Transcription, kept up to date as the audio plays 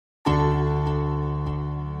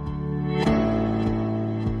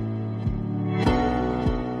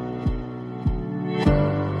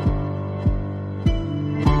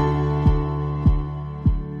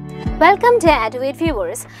Welcome dear EduAid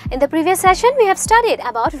viewers. In the previous session we have studied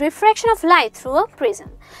about refraction of light through a prism.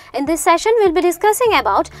 In this session we will be discussing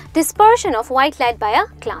about dispersion of white light by a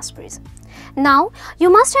glass prism. Now you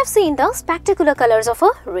must have seen the spectacular colors of a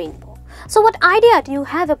rainbow. So what idea do you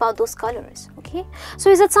have about those colors? Okay. So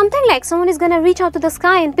is it something like someone is going to reach out to the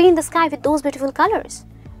sky and paint the sky with those beautiful colors?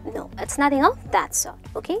 No, it's nothing of that sort.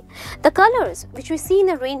 Okay. The colors which we see in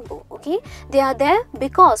the rainbow, okay, they are there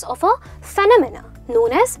because of a phenomena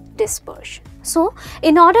known as dispersion. So,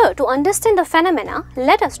 in order to understand the phenomena,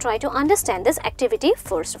 let us try to understand this activity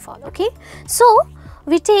first of all, okay. So,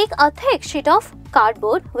 we take a thick sheet of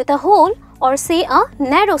cardboard with a hole or say a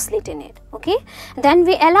narrow slit in it, okay. Then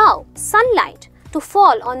we allow sunlight to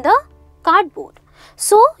fall on the cardboard.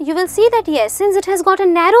 So, you will see that yes, since it has got a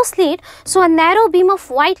narrow slit, so a narrow beam of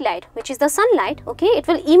white light, which is the sunlight, okay, it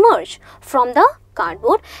will emerge from the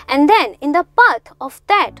cardboard, and then in the path of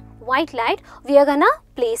that white light, we are gonna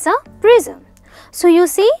place a prism. So, you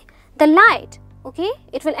see the light, okay,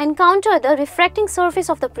 it will encounter the refracting surface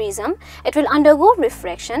of the prism, it will undergo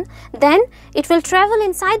refraction, then it will travel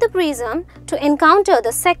inside the prism to encounter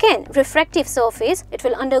the second refractive surface, it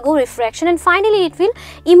will undergo refraction, and finally it will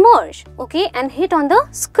emerge, okay, and hit on the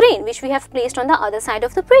screen which we have placed on the other side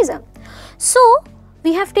of the prism. So,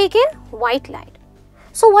 we have taken white light.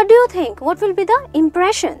 So, what do you think? What will be the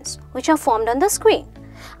impressions which are formed on the screen?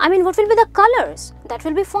 I mean, what will be the colors that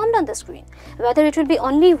will be formed on the screen? Whether it will be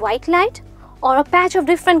only white light, or a patch of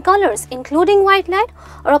different colors including white light,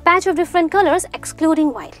 or a patch of different colors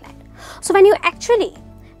excluding white light. So, when you actually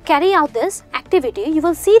carry out this activity, you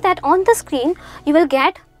will see that on the screen you will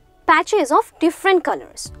get patches of different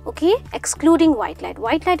colors, okay, excluding white light.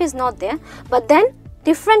 White light is not there, but then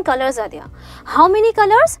different colors are there. How many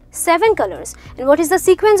colors? 7 colors. And what is the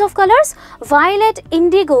sequence of colors? Violet,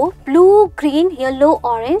 indigo, blue, green, yellow,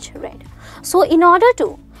 orange, red. So, in order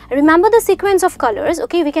to remember the sequence of colors,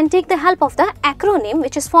 okay, we can take the help of the acronym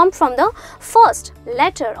which is formed from the first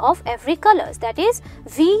letter of every colors, that is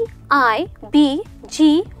VIBGYOR,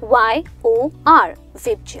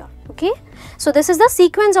 VIBGYOR, okay. So, this is the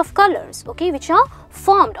sequence of colors, okay, which are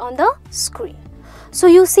formed on the screen. So,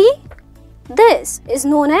 you see, this is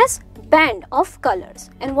known as band of colors.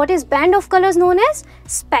 And what is band of colors known as?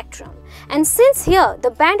 Spectrum. And since here the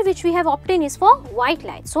band which we have obtained is for white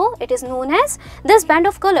light, so it is known as, this band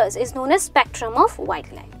of colors is known as spectrum of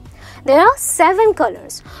white light. There are 7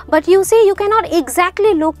 colors, but you see you cannot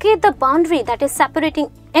exactly locate the boundary that is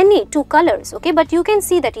separating any 2 colors, okay, but you can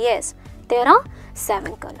see that yes, there are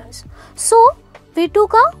 7 colors. So, we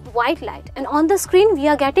took a white light and on the screen we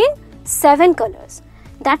are getting 7 colors.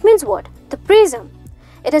 That means what? The prism,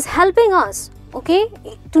 it is helping us, okay,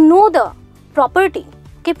 to know the property,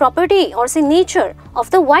 okay, property or say nature of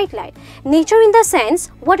the white light. Nature in the sense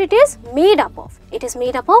what it is made up of. It is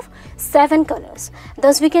made up of 7 colors.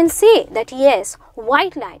 Thus we can say that yes,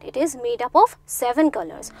 white light, it is made up of 7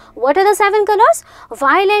 colors. What are the 7 colors?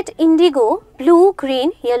 Violet, indigo, blue,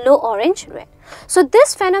 green, yellow, orange, red. So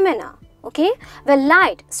this phenomena, okay, where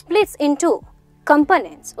light splits into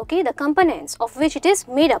components, okay, the components of which it is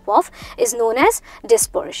made up of is known as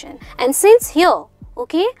dispersion. And since here,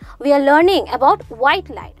 okay, we are learning about white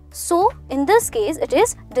light, so in this case it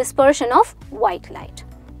is dispersion of white light.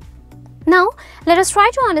 Now let us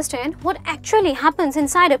try to understand what actually happens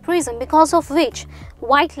inside a prism because of which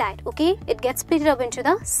white light, okay, it gets split up into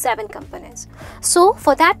the 7 components. So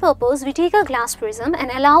for that purpose we take a glass prism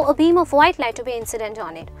and allow a beam of white light to be incident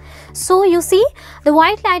on it. So you see the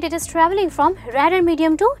white light, it is traveling from rarer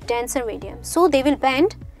medium to denser medium. So they will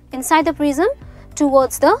bend inside the prism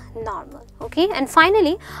towards the normal, okay, and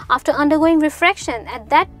finally after undergoing refraction at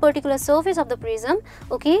that particular surface of the prism,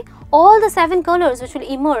 okay, all the 7 colors which will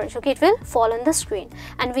emerge, okay, it will fall on the screen,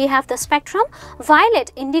 and we have the spectrum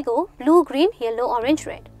violet, indigo, blue, green, yellow, orange,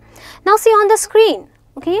 red. Now see on the screen,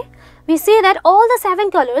 okay, we see that all the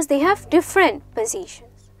 7 colors, they have different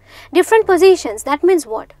positions. Different positions, that means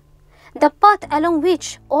what? The path along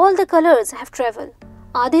which all the colors have traveled,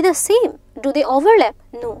 are they the same? Do they overlap?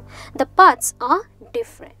 No, the paths are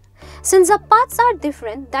different. Since the paths are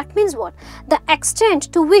different, that means what? The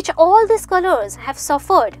extent to which all these colors have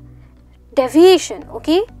suffered deviation,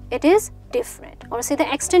 okay, it is different. Or say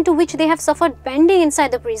the extent to which they have suffered bending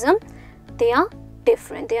inside the prism, they are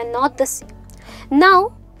different, they are not the same.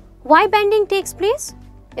 Now, why bending takes place?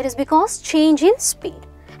 It is because change in speed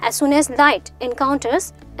as soon as light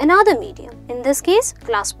encounters another medium, in this case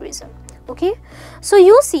glass prism, okay. So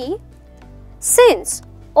you see, since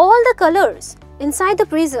all the colors inside the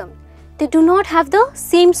prism, they do not have the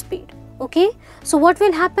same speed, okay, so what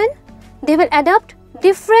will happen? They will adopt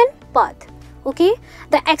different path, okay,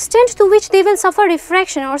 the extent to which they will suffer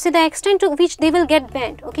refraction, or say the extent to which they will get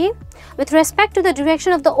bent, okay, with respect to the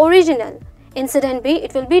direction of the original incident ray,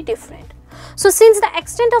 it will be different. So since the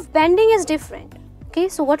extent of bending is different, okay,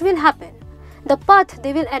 so what will happen? The path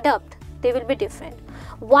they will adopt, they will be different.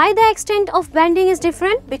 Why the extent of bending is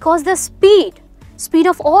different? Because the speed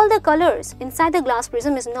of all the colors inside the glass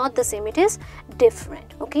prism is not the same, it is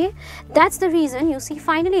different, okay. That's the reason you see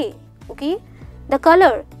finally, okay, the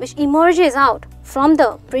color which emerges out from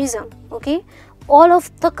the prism, okay, all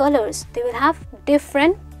of the colors, they will have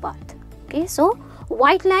different path, okay. So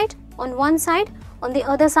white light on one side, on the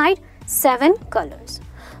other side 7 colors.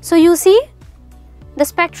 So you see the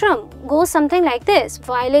spectrum goes something like this: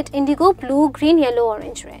 violet, indigo, blue, green, yellow,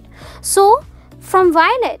 orange, red. So from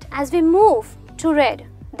violet, as we move to red,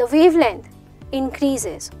 the wavelength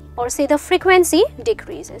increases, or say the frequency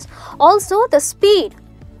decreases. Also the speed,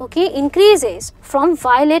 okay, increases from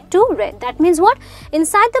violet to red. That means what?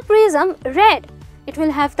 Inside the prism, red, it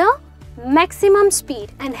will have the maximum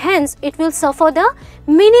speed and hence it will suffer the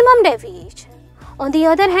minimum deviation. On the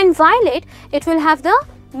other hand, violet, it will have the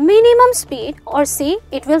minimum speed, or say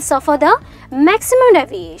it will suffer the maximum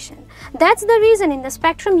deviation. That's the reason in the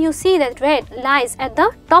spectrum you see that red lies at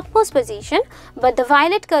the topmost position, but the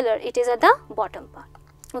violet color, it is at the bottom part,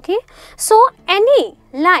 okay. So any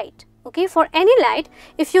light, okay, for any light,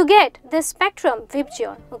 if you get this spectrum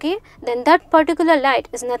Vibgyor, okay, then that particular light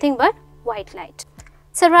is nothing but white light.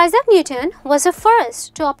 Sir Isaac Newton was the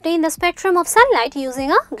first to obtain the spectrum of sunlight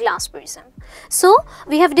using a glass prism. So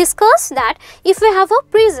we have discussed that if we have a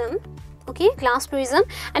prism, okay, glass prism,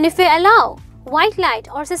 and if we allow white light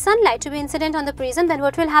or say sunlight to be incident on the prism, then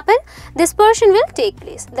what will happen? Dispersion will take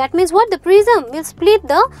place. That means what? The prism will split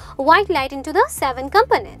the white light into the 7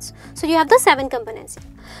 components. So you have the 7 components.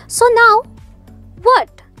 So now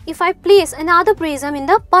what if I place another prism in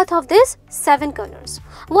the path of these 7 colors?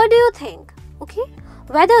 What do you think? Okay,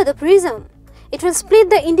 whether the prism, it will split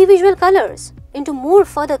the individual colors into more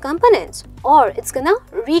further components, or it's gonna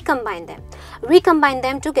recombine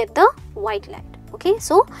them to get the white light. Okay,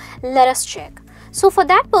 so let us check. So for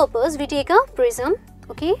that purpose, we take a prism,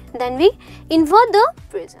 okay, then we invert the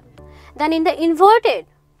prism. Then in the inverted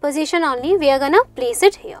position only, we are gonna place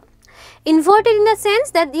it here. Inverted in the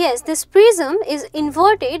sense that yes, this prism is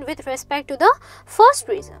inverted with respect to the first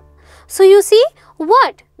prism. So you see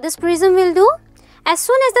what this prism will do? As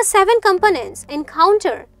soon as the 7 components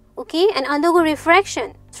encounter, okay, and undergo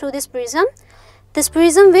refraction through this prism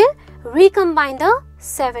will recombine the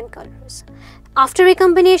 7 colors. After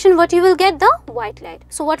recombination, what you will get? The white light.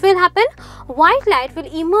 So what will happen? White light will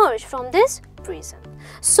emerge from this prism.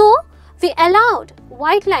 So we allowed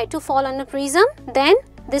white light to fall on the prism, then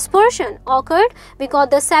dispersion occurred. We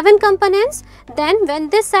got the 7 components. Then when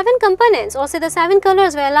these 7 components, or say the 7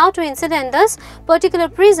 colors, were allowed to incident this particular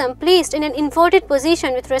prism placed in an inverted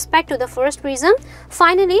position with respect to the first prism,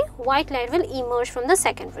 finally white light will emerge from the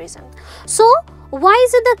second prism. So why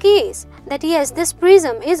is it the case that yes, this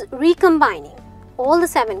prism is recombining all the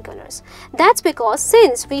 7 colors? That's because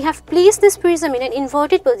since we have placed this prism in an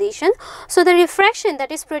inverted position, so the refraction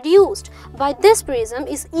that is produced by this prism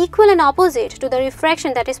is equal and opposite to the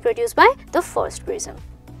refraction that is produced by the first prism.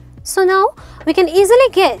 So now we can easily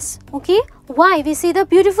guess, okay, why we see the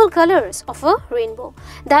beautiful colors of a rainbow.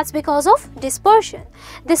 That's because of dispersion.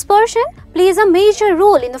 Dispersion plays a major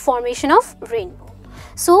role in the formation of rainbow.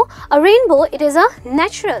 So a rainbow, it is a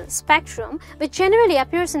natural spectrum which generally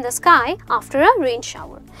appears in the sky after a rain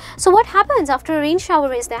shower. So what happens after a rain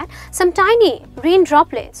shower is that some tiny rain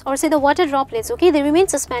droplets, or say the water droplets, okay, they remain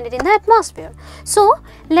suspended in the atmosphere. So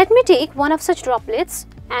let me take one of such droplets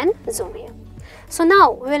and zoom here. So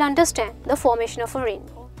now we will understand the formation of a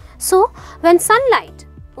rainbow. So when sunlight,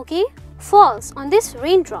 okay, falls on this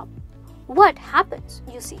raindrop, what happens?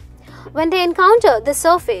 You see, when they encounter the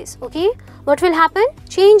surface, okay, what will happen?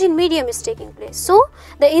 Change in medium is taking place. So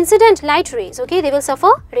the incident light rays, okay, they will suffer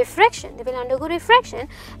refraction, they will undergo refraction,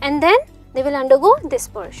 and then they will undergo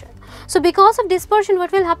dispersion. So because of dispersion,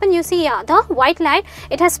 what will happen? You see, yeah, the white light,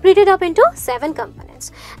 it has split it up into 7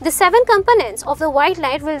 components. The 7 components of the white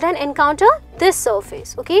light will then encounter this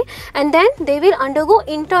surface, okay, and then they will undergo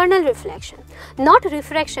internal reflection, not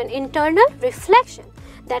refraction, internal reflection.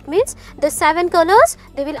 That means the 7 colors,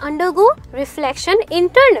 they will undergo reflection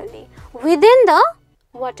internally within the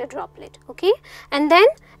water droplet, okay, and then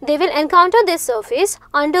they will encounter this surface,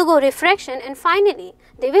 undergo refraction, and finally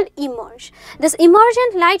they will emerge. This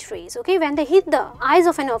emergent light rays, okay, when they hit the eyes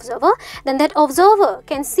of an observer, then that observer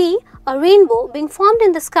can see a rainbow being formed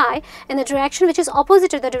in the sky in the direction which is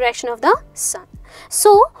opposite to the direction of the sun.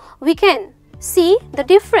 So we can see the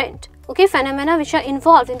different, okay, phenomena which are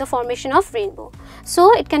involved in the formation of rainbow.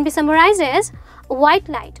 So it can be summarized as white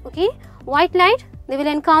light, okay. White light, they will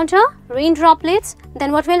encounter rain droplets,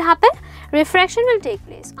 then what will happen? Refraction will take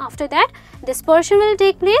place. After that, dispersion will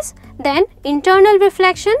take place, then internal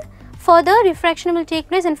reflection, further refraction will take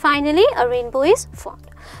place, and finally a rainbow is formed.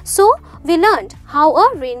 So we learned how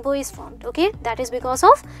a rainbow is formed, okay. That is because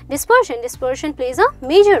of dispersion. Dispersion plays a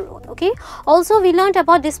major role, okay. Also we learned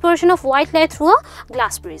about dispersion of white light through a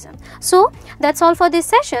glass prism. So that's all for this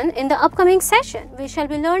session. In the upcoming session, we shall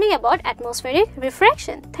be learning about atmospheric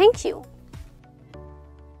refraction. Thank you.